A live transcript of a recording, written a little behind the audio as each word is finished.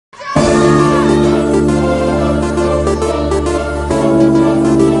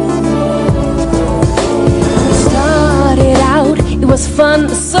fun,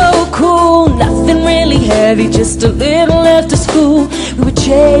 so cool. Nothing really heavy, just a little after school. We were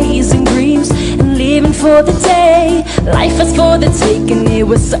chasing dreams and living for the day. Life was for the taking, it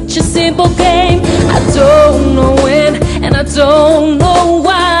was such a simple game. I don't know when, and I don't know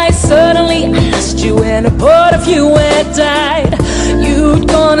why. Suddenly I lost you and a part of you had died. You'd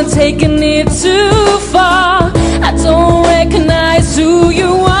gone and taken it too far. I don't recognize who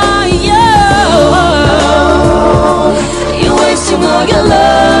you are. You're wasting all your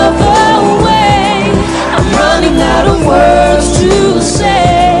love away. I'm running out of words to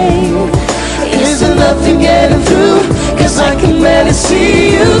say. Is there nothing getting through? Cause I can barely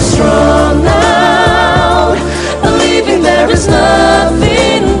see you strong out. Believing there is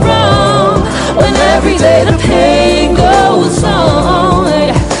nothing wrong when every day the pain goes on.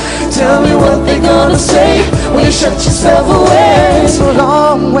 Tell me what they're gonna say when you shut yourself away. It's a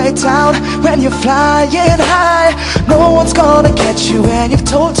long way down when you're flying high. No one's gonna catch you when you've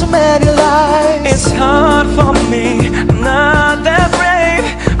told too many lies. It's hard for me, I'm not that brave.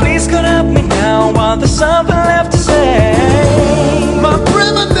 Please come help me now while there's something left to say. My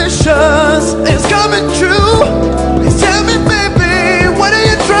premonitions is coming true. Please tell me, baby, what are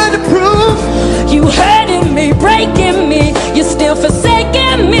you trying to prove? You hurting me, breaking me, you're still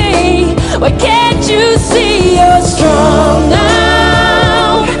forsaking me. Why can't you see you're strong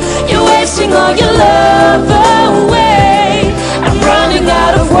now? You're wasting all your love away. I'm running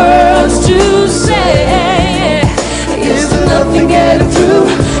out of words to say. Is there nothing getting through?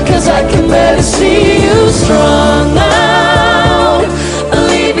 Cause I can barely see you strong now.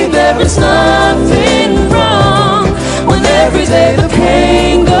 Believing there is nothing wrong when every day the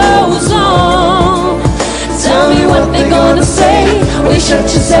pain goes on. Tell me what they're gonna say when you shut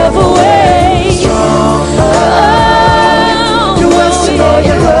yourself away. Oh, you're wasting all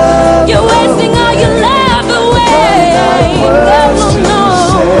your love. You're wasting all your love away. No,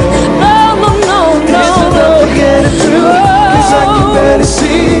 no, no, no, no, Is there nothing getting through? Cause I can barely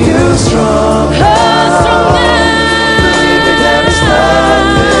see you strong. Believing there is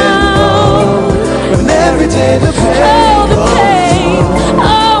nothing wrong when every day the pain goes on.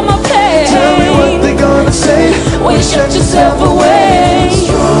 Oh, my pain. Tell me what they're gonna say when you shut yourself away.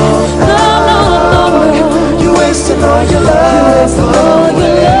 No, no, no, you're wasting all your love. all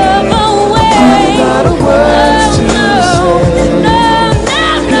your love away. I'm out of words to say. Is there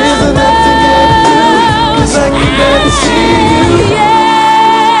nothing getting through? Cause I can barely see you.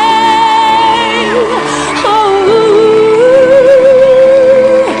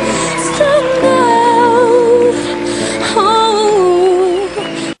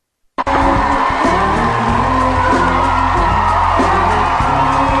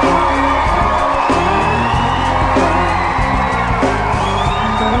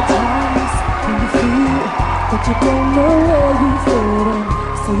 You don't know where you fit in,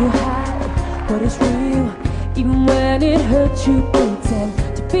 so you hide what is real. Even when it hurts, you pretend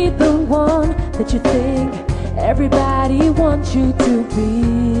to be the one that you think everybody wants you to be.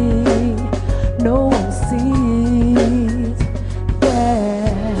 No one sees,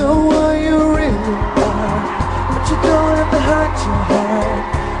 yeah. Know what you really want, but you don't have to hide your heart.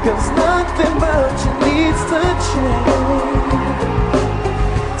 Cause nothing about you needs to change.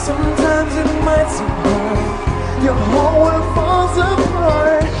 Sometimes it might seem hard, your whole world falls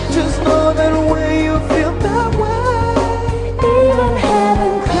apart. Just know that when you feel that way, Even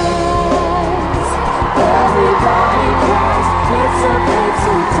heaven cries, everybody cries. It's okay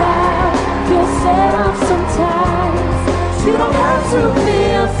to doubt, feel set off sometimes. You don't have to be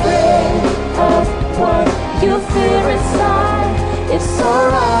afraid of what you fear inside. It's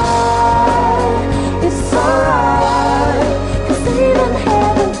alright, it's alright. Cause even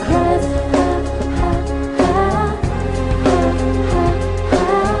heaven cries.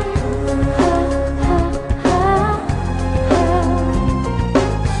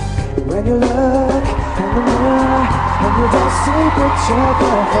 when you look in the mirror and you don't see picture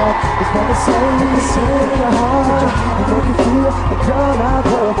perfect, it's not the same in your heart. It make you feel like you're not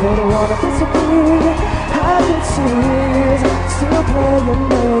worth it. Wanna disagree, hide your tears, still playing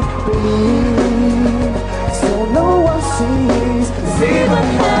make believe, so no one sees. Even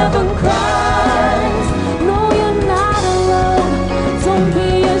heaven cries. No, you're not alone. Don't be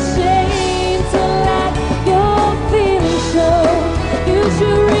ashamed to let your feelings show. You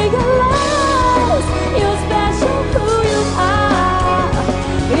should realize you're special who you are.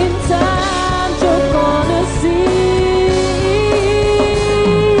 In time, you're gonna see.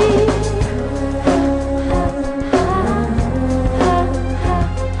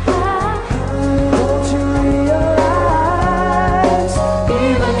 Don't you realize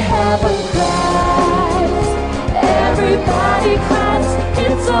Even heaven cries. Everybody cries.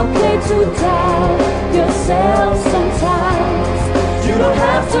 doubt yourself sometimes. You don't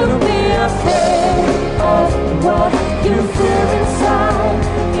have to be afraid of what you feel inside.